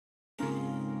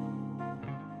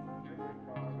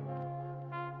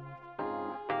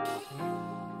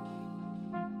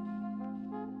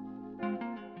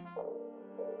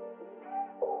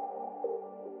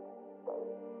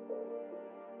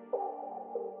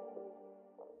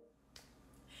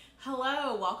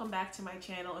Hello, welcome back to my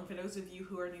channel, and for those of you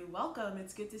who are new, welcome.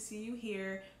 It's good to see you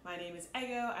here. My name is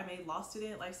Ego. I'm a law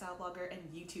student, lifestyle blogger, and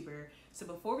YouTuber. So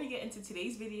before we get into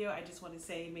today's video, I just want to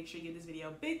say make sure you give this video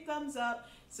a big thumbs up,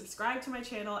 subscribe to my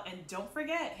channel, and don't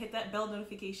forget, hit that bell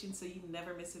notification so you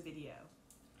never miss a video.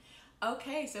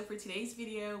 Okay, so for today's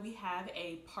video, we have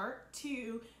a part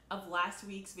 2 of last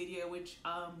week's video, which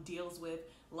deals with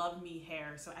Luvme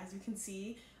hair. So as you can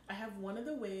see, I have one of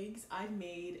the wigs I've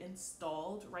made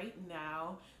installed right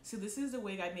now. So this is the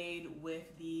wig I made with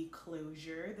the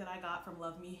closure that I got from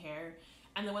Luvme hair.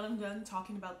 And then when I'm done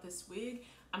talking about this wig,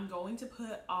 I'm going to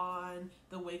put on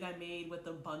the wig I made with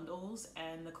the bundles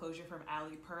and the closure from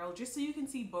Ali Pearl, just so you can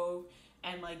see both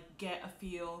and like get a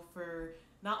feel for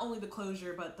not only the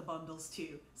closure but the bundles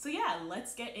too. So yeah,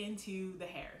 let's get into the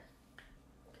hair.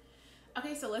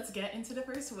 Okay, so let's get into the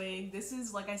first wig. This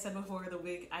is, like I said before, the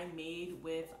wig I made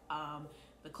with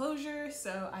the closure.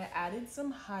 So I added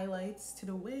some highlights to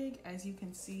the wig, as you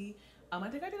can see. I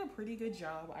think I did a pretty good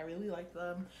job. I really like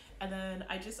them. And then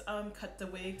I just cut the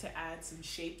wig to add some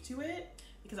shape to it,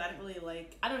 because I didn't really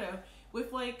like, I don't know,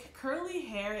 with like curly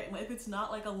hair, if it's not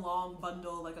like a long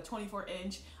bundle, like a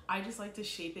 24-inch, I just like to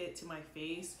shape it to my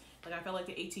face. Like I felt like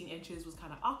the 18 inches was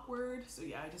kind of awkward. So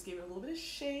yeah, I just gave it a little bit of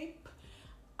shape.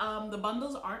 The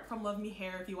bundles aren't from Luvme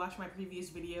hair. If you watched my previous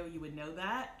video, you would know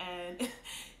that. And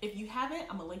if you haven't,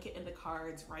 I'm gonna link it in the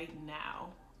cards right now.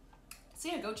 So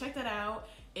yeah, go check that out.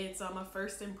 It's a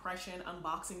first impression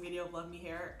unboxing video of Luvme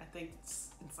hair. I think it's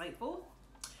insightful.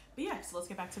 But yeah, so let's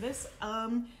get back to this.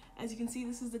 As you can see,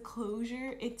 this is the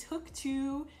closure. It took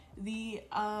to the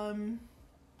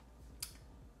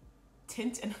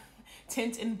tint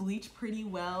and bleach pretty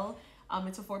well.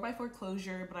 It's a 4x4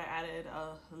 closure, but I added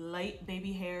a light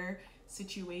baby hair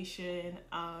situation.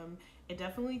 It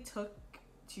definitely took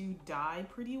to dye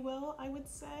pretty well, I would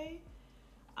say.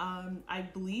 I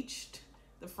bleached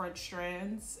the front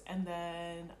strands and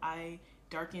then I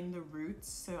darkened the roots.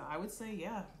 So I would say,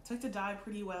 yeah, it took to dye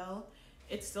pretty well.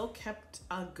 It still kept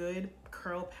a good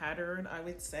curl pattern, I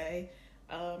would say.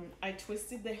 I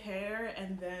twisted the hair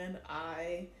and then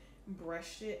I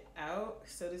brushed it out.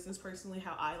 So this is personally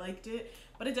how I liked it,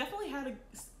 but it definitely had a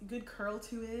good curl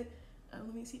to it.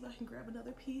 Let me see if I can grab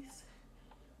another piece.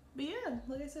 But yeah,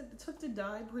 like I said, it took to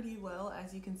dye pretty well.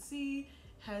 As you can see,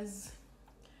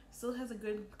 still has a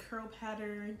good curl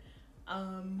pattern,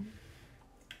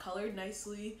 colored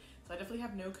nicely. So I definitely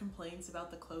have no complaints about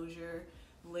the closure.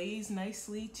 Lays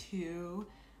nicely too.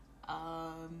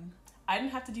 I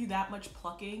didn't have to do that much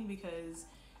plucking because,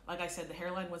 like I said, the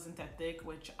hairline wasn't that thick,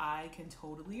 which I can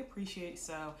totally appreciate.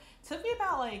 So it took me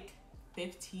about like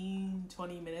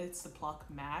 15-20 minutes to pluck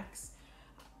max.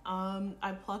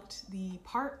 I plucked the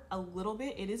part a little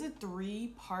bit. It is a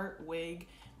 3-part wig,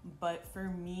 but for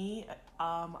me,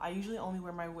 I usually only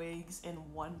wear my wigs in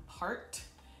 1 part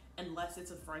unless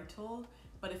it's a frontal.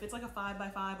 But if it's like a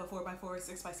 5x5, a 4x4,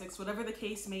 6x6, whatever the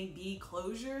case may be,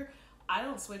 closure, I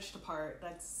don't switch to part.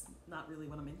 That's not really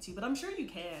what I'm into, but I'm sure you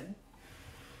can.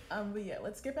 But yeah,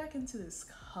 let's get back into this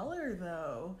color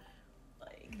though.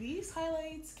 Like these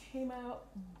highlights came out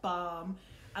bomb.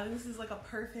 I think this is like a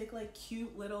perfect, like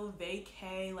cute little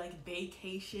vacay, like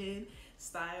vacation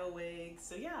style wig.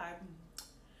 So yeah, I'm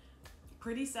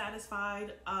pretty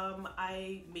satisfied.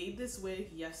 I made this wig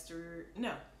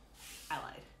I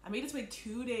lied. I made this wig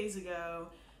 2 days ago.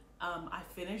 I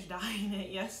finished dyeing it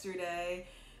yesterday.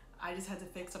 I just had to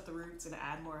fix up the roots and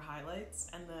add more highlights,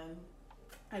 and then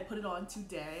I put it on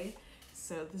today.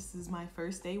 So this is my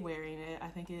first day wearing it. I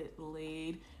think it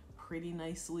laid pretty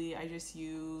nicely. I just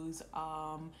use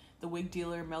the Wig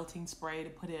Dealer melting spray to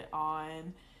put it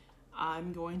on.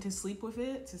 I'm going to sleep with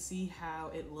it to see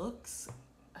how it looks.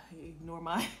 I ignore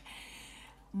my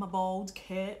bald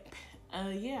cap.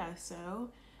 Yeah,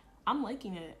 so I'm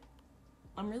liking it.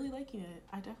 I'm really liking it.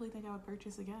 I definitely think I would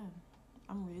purchase again.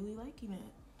 I'm really liking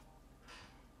it.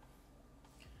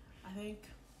 I think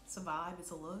it's a vibe,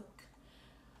 it's a look.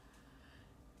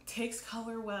 Takes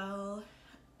color well.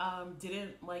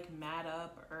 Didn't like matte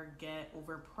up or get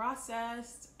over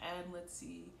processed. And let's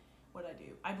see what I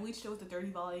do. I bleached it with the 30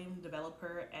 volume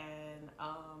developer, and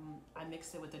I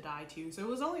mixed it with the dye too. So it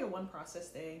was only a 1 process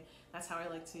thing. That's how I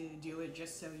like to do it,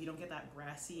 just so you don't get that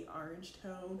grassy orange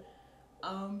tone.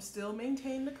 Still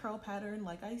maintain the curl pattern,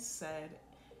 like I said.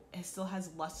 It still has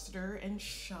luster and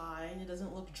shine. It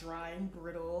doesn't look dry and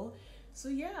brittle. So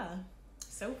yeah,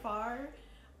 so far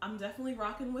I'm definitely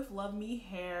rocking with Luvme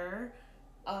hair.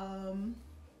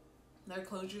 Their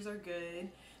closures are good.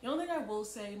 The only thing I will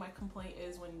say, my complaint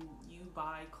is when you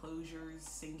buy closures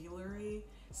singularly,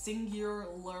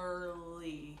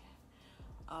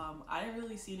 I didn't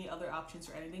really see any other options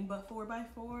for anything but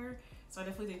 4x4, so I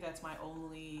definitely think that's my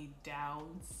only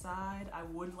downside. I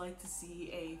would like to see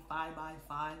a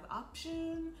 5x5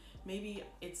 option. Maybe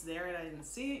it's there and I didn't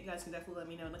see it. You guys can definitely let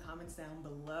me know in the comments down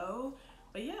below.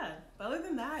 But yeah, but other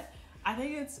than that, I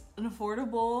think it's an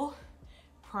affordable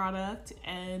product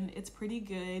and it's pretty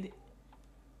good.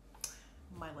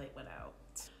 My light went out.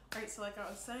 All right, so like I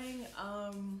was saying,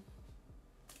 I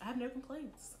have no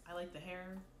complaints. I like the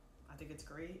hair. I think it's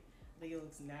great. I think it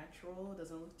looks natural. It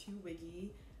doesn't look too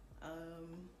wiggy.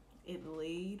 It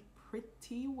laid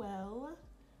pretty well.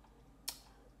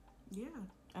 Yeah,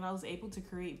 and I was able to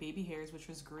create baby hairs, which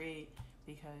was great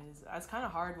because it's kind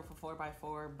of hard with a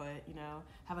 4x4, but you know,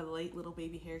 have a late little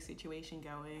baby hair situation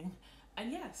going.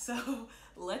 And yeah, so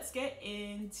let's get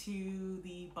into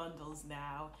the bundles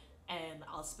now and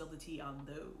I'll spill the tea on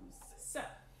those. So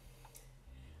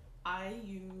I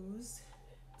used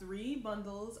 3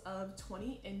 bundles of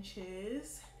 20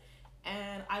 inches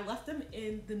and I left them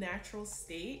in the natural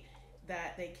state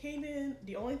that they came in.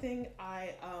 The only thing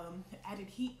I added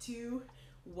heat to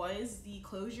was the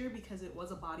closure because it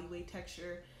was a body weight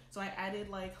texture. So I added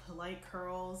like light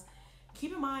curls.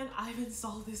 Keep in mind, I've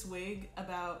installed this wig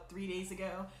about 3 days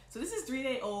ago. So this is 3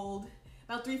 day old,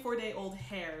 about 3-4 day old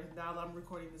hair now that I'm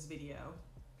recording this video.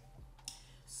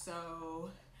 So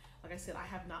like I said, I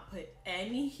have not put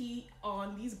any heat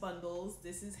on these bundles.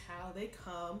 This is how they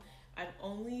come. I've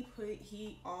only put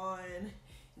heat on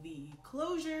the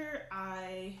closure.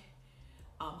 I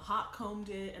hot combed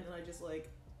it and then I just like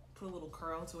put a little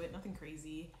curl to it, nothing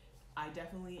crazy. I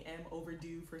definitely am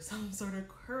overdue for some sort of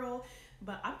curl,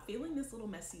 but I'm feeling this little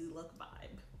messy look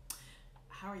vibe.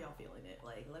 How are y'all feeling it?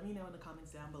 Like, let me know in the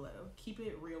comments down below. Keep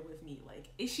it real with me. Like,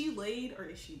 is she laid or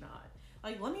is she not?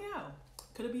 Like, let me know.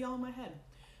 Could it be all in my head?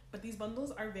 But these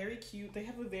bundles are very cute. They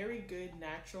have a very good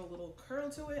natural little curl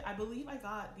to it. I believe I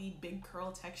got the big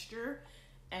curl texture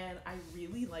and I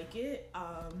really like it.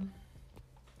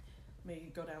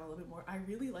 Maybe go down a little bit more. I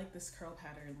really like this curl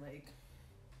pattern. Like,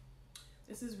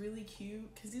 this is really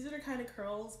cute because these are the kind of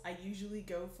curls I usually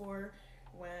go for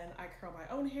when I curl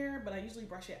my own hair, but I usually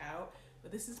brush it out.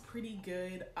 But this is pretty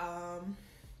good.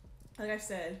 Like I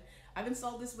said, I've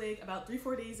installed this wig about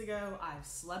 3-4 days ago. I've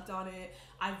slept on it.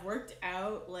 I've worked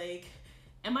out, like,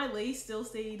 and my lace still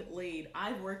stayed laid.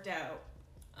 I've worked out.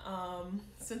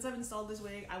 Since I've installed this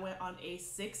wig, I went on a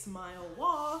 6-mile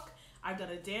walk. I've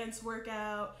done a dance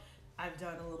workout. I've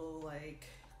done a little like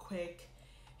quick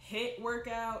HIIT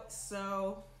workout.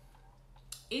 So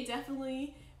it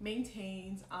definitely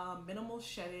maintains minimal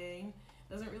shedding,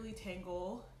 doesn't really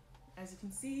tangle. As you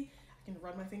can see, I can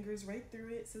run my fingers right through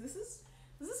it. So this is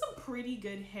some pretty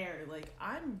good hair. Like,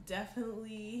 I'm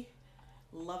definitely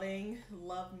loving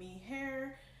Luvme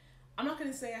hair. I'm not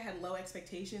gonna say I had low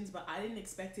expectations, but I didn't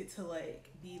expect it to like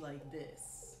be like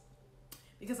this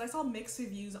because I saw mixed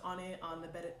reviews on it on the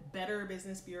Better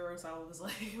Business Bureau, so I was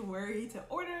like worried to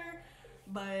order.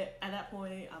 But at that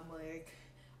point, I'm like,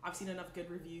 I've seen enough good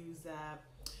reviews that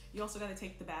you also got to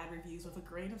take the bad reviews with a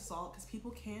grain of salt because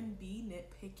people can be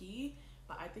nitpicky.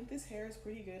 But I think this hair is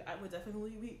pretty good. I would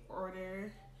definitely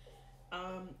reorder.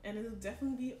 And it'll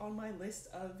definitely be on my list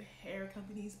of hair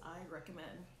companies I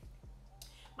recommend.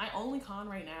 My only con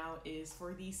right now is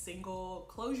for the single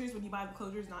closures. When you buy the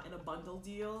closures not in a bundle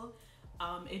deal,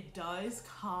 it does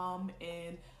come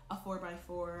in a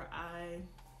 4x4.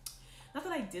 Not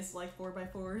that I dislike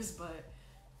 4x4s, but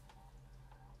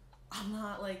I'm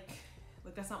not like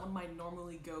that's not one of my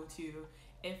normally go to.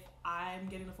 If I'm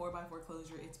getting a 4x4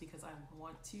 closure, it's because I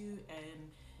want to, and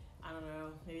I don't know,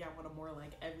 maybe I want a more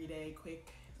like everyday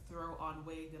quick throw on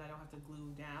wig that I don't have to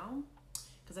glue down,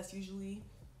 because that's usually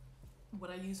what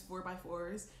I use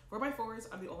 4x4s.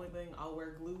 4x4s are the only thing I'll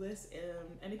wear glueless.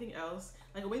 Anything else,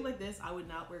 like a wig like this, I would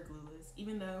not wear glueless,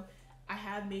 even though I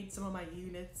have made some of my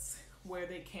units where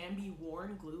they can be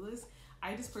worn glueless.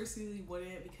 I just personally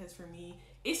wouldn't, because for me,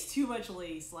 it's too much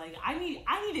lace. Like, I need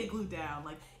it glued down.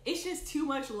 Like, it's just too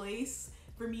much lace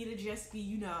for me to just be,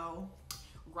 you know,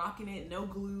 rocking it, no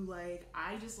glue. Like,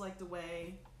 I just like the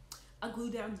way a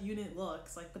glue down unit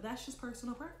looks. Like, but that's just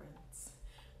personal preference.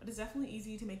 But it's definitely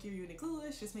easy to make your unit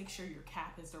glueless. Just make sure your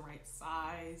cap is the right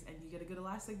size and you get a good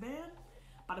elastic band.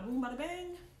 Bada boom, bada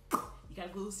bang. You got a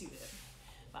glue suit it.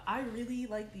 But I really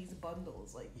like these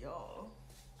bundles. Like, y'all,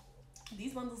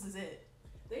 these bundles is it.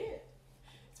 They're it.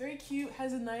 It's very cute.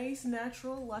 Has a nice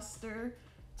natural luster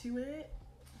to it.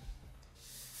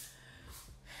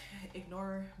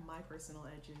 Ignore my personal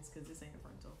edges because this ain't a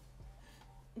frontal.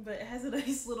 But it has a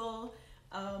nice little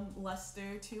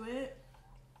luster to it.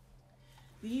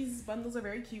 These bundles are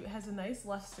very cute. It has a nice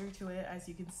luster to it. As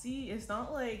you can see, it's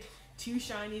not like too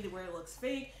shiny to where it looks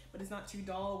fake, but it's not too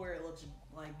dull where it looks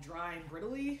like dry and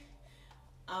brittly.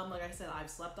 Like I said, I've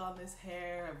slept on this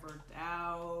hair, I've worked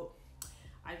out,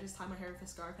 I just tie my hair with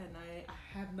a scarf at night.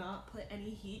 I have not put any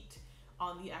heat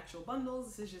on the actual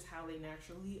bundles. This is just how they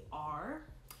naturally are.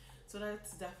 So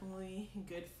that's definitely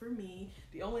good for me.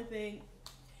 The only thing,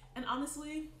 and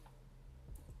honestly,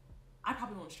 I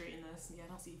probably won't straighten this. Yeah,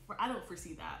 I don't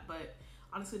foresee that. But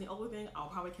honestly, the only thing I'll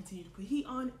probably continue to put heat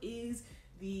on is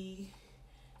the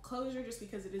closure, just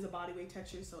because it is a body weight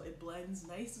texture, so it blends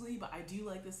nicely. But I do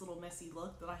like this little messy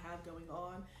look that I have going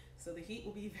on, so the heat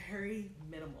will be very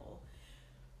minimal.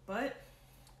 But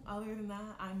other than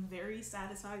that, I'm very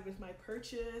satisfied with my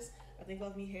purchase. I think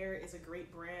Luvme Hair is a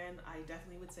great brand. I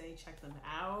definitely would say check them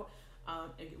out.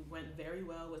 It went very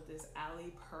well with this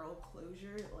Alley Pearl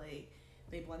closure. Like,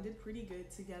 they blended pretty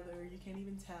good together. You can't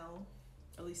even tell.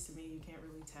 At least to me, you can't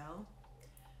really tell.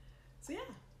 So yeah,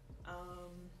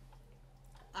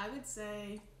 I would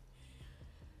say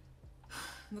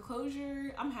the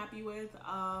closure I'm happy with.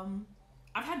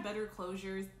 I've had better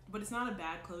closures, but it's not a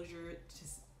bad closure.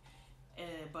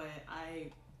 But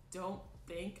I don't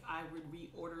think I would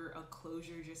reorder a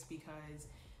closure just because,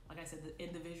 like I said, the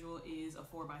individual is a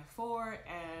 4x4,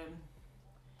 and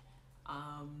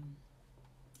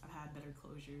I've had better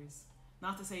closures.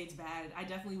 Not to say it's bad. I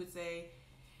definitely would say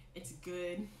it's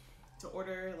good to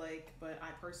order, but I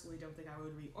personally don't think I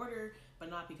would reorder, but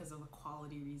not because of the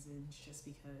quality reasons, just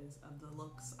because of the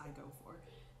looks I go for.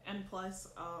 And plus,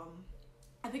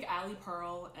 I think Alley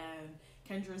Pearl and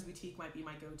Kendra's Boutique might be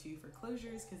my go-to for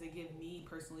closures because they give me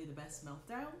personally the best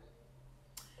meltdown.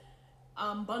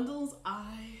 Bundles,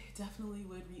 I definitely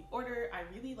would reorder. I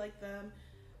really like them.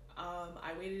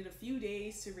 I waited a few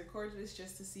days to record this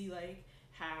just to see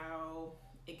how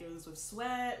it goes with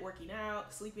sweat, working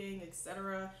out, sleeping,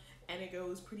 etc. And it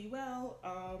goes pretty well.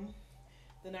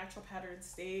 The natural pattern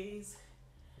stays,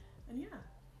 and yeah.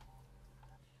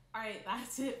 Alright,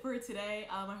 that's it for today.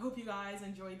 I hope you guys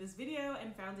enjoyed this video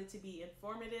and found it to be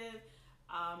informative.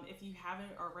 If you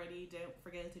haven't already, don't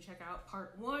forget to check out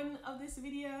part 1 of this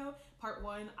video. Part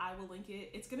 1, I will link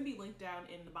it. It's going to be linked down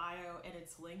in the bio, and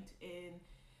it's linked in,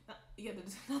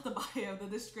 not the bio, the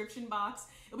description box.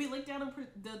 It'll be linked down in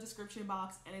the description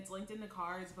box, and it's linked in the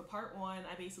cards. But part 1,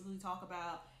 I basically talk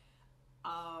about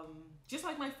just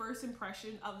like my first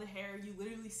impression of the hair. You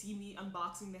literally see me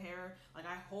unboxing the hair,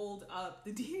 I hold up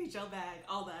the DHL bag,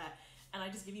 all that, and I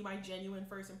just give you my genuine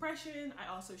first impression.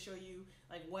 I also show you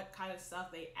what kind of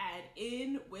stuff they add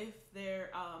in with their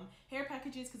hair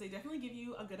packages, because they definitely give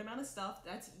you a good amount of stuff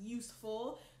that's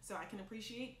useful, so I can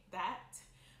appreciate that.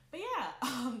 But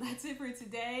yeah, that's it for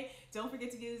today. Don't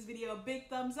forget to give this video a big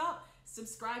thumbs up,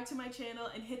 subscribe to my channel,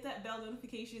 and hit that bell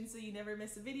notification so you never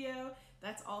miss a video.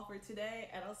 That's all for today,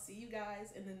 and I'll see you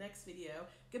guys in the next video.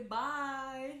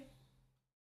 Goodbye!